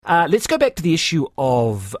Let's go back to the issue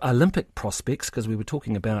of Olympic prospects, because we were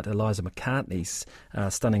talking about Eliza McCartney's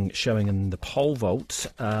stunning showing in the pole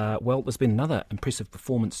vault. Well, there's been another impressive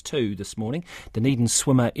performance too this morning. Dunedin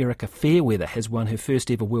swimmer Erika Fairweather has won her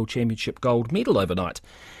first ever World Championship gold medal overnight.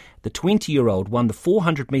 The 20-year-old won the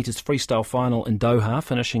 400 metres freestyle final in Doha,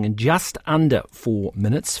 finishing in just under 4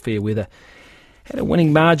 minutes. Fairweather had a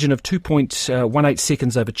winning margin of 2.18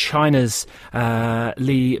 seconds over China's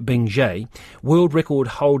Bingjie. World record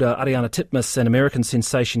holder Ariarne Titmus and American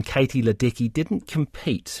sensation Katie Ledecky didn't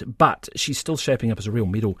compete, but she's still shaping up as a real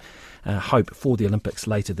medal hope for the Olympics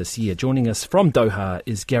later this year. Joining us from Doha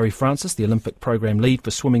is Gary Francis, the Olympic program lead for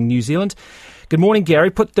Swimming New Zealand. Good morning, Gary.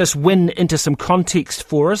 Put this win into some context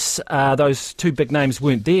for us. Those two big names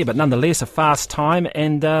weren't there, but nonetheless a fast time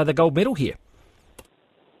and the gold medal here.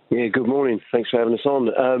 Yeah, good morning. Thanks for having us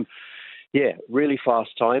on. Really fast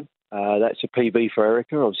time. That's a PB for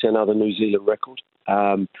Erika, obviously another New Zealand record.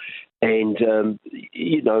 To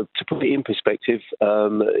put it in perspective,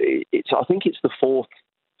 I think it's the fourth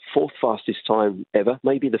fastest time ever,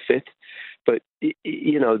 maybe the fifth. But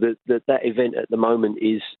that event at the moment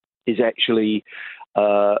is actually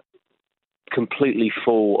completely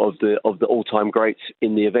full of the all-time greats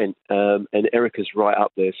in the event, and Erika's right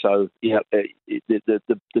up there. So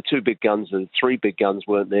the two big guns and three big guns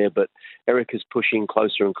weren't there, but Erika's pushing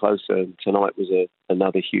closer and closer. And tonight was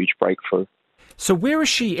another huge breakthrough. So where is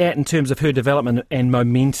she at in terms of her development and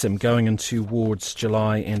momentum going in towards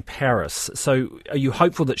July and Paris? So are you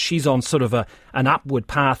hopeful that she's on sort of an upward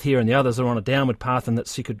path here and the others are on a downward path, and that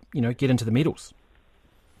she could get into the medals?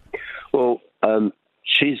 Well,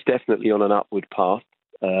 she's definitely on an upward path.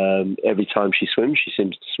 Every time she swims, she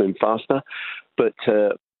seems to swim faster. But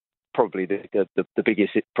probably the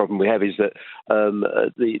biggest problem we have is that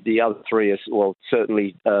the other three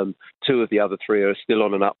certainly two of the other three are still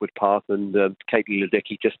on an upward path, and Katie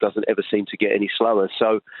Ledecky just doesn't ever seem to get any slower.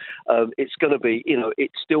 So it's going to be,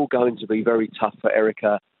 it's still going to be very tough for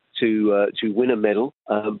Erika to win a medal,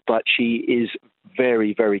 but she is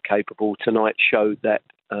very, very capable. Tonight showed that.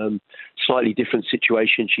 Slightly different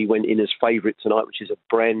situation. She went in as favourite tonight, which is a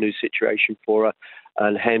brand new situation for her,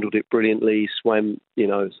 and handled it brilliantly. Swam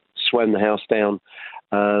the house down,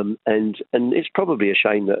 and it's probably a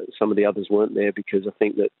shame that some of the others weren't there, because I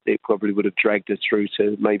think that it probably would have dragged her through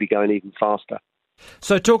to maybe going even faster.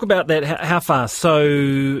 So talk about that. How fast?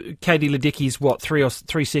 So Katie Ledecky's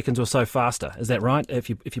 3 seconds or so faster. Is that right? If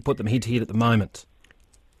you put them head to head at the moment.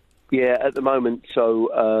 Yeah, at the moment, so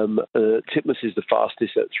Titmus is the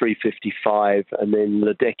fastest at 3:55, and then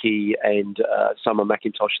Ledecky and Summer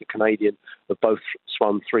McIntosh, the Canadian, have both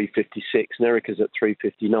swum 3:56, and Erika's at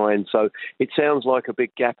 3:59. So it sounds like a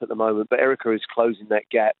big gap at the moment, but Erika is closing that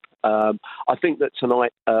gap. I think that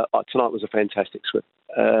tonight was a fantastic swim.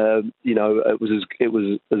 It was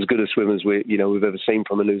as good a swim as we've ever seen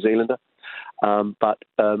from a New Zealander. But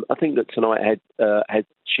I think that tonight had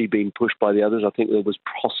she been pushed by the others, I think there was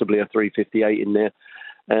possibly a 3:58 in there,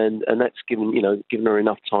 and that's given her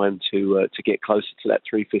enough time to get closer to that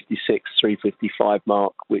 3:56, 3:55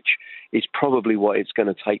 mark, which is probably what it's going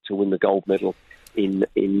to take to win the gold medal.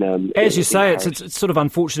 As you say, it's sort of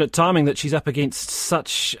unfortunate timing that she's up against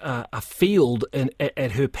such a field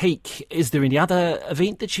at her peak. Is there any other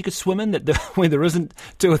event that she could swim in where there isn't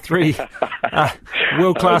two or three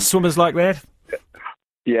world-class swimmers like that?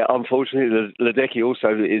 Yeah, unfortunately, Ledecky also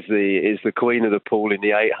is the queen of the pool in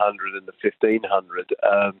the 800 and the 1500.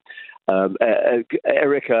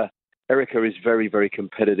 Erika is very, very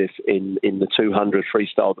competitive in the 200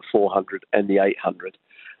 freestyle, the 400 and the 800.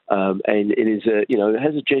 And it is it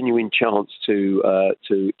has a genuine chance to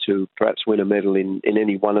perhaps win a medal in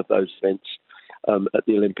any one of those events at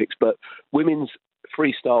the Olympics. But women's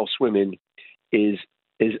freestyle swimming has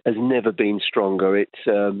never been stronger. It's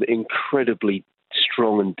incredibly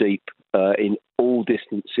strong and deep in all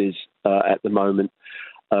distances at the moment.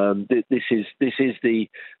 This is the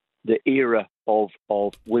era of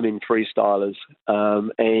women freestylers,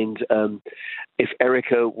 and if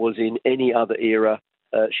Erika was in any other era,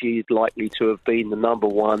 she's likely to have been the number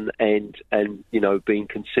one and being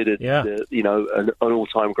considered an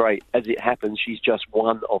all-time great. As it happens, she's just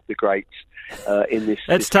one of the greats in this.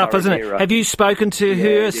 That's tough, isn't it? Era. Have you spoken to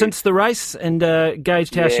her since the race and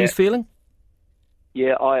gauged how she's feeling?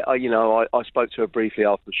 Yeah, I spoke to her briefly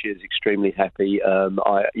after. She is extremely happy.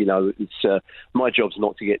 It's my job's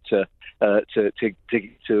not to get to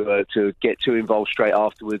get too involved straight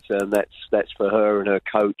afterwards. That's for her and her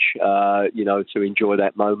coach, to enjoy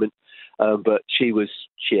that moment. But she's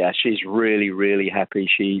really, really happy.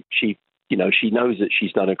 She knows that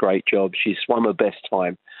she's done a great job. She's swum her best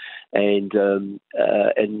time, and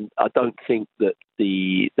I don't think that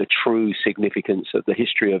the true significance of the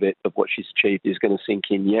history of it, of what she's achieved, is going to sink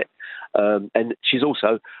in yet. And she's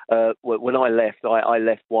also, when I left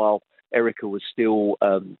while Erika was still,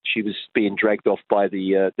 she was being dragged off by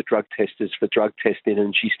the drug testers for drug testing,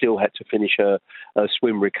 and she still had to finish her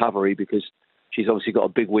swim recovery because she's obviously got a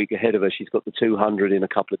big week ahead of her. She's got the 200 in a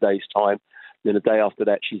couple of days' time. Then the day after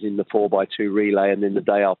that, she's in the 4x2 relay, and then the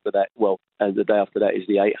day after that, is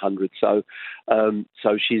the 800. So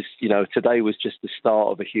she's, today was just the start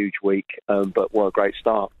of a huge week, but what a great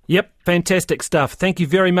start. Yep, fantastic stuff. Thank you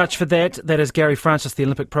very much for that. That is Gary Francis, the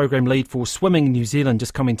Olympic Program Lead for Swimming New Zealand,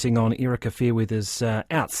 just commenting on Erika Fairweather's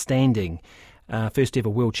outstanding first ever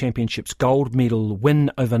World Championships gold medal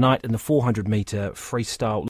win overnight in the 400 metre freestyle.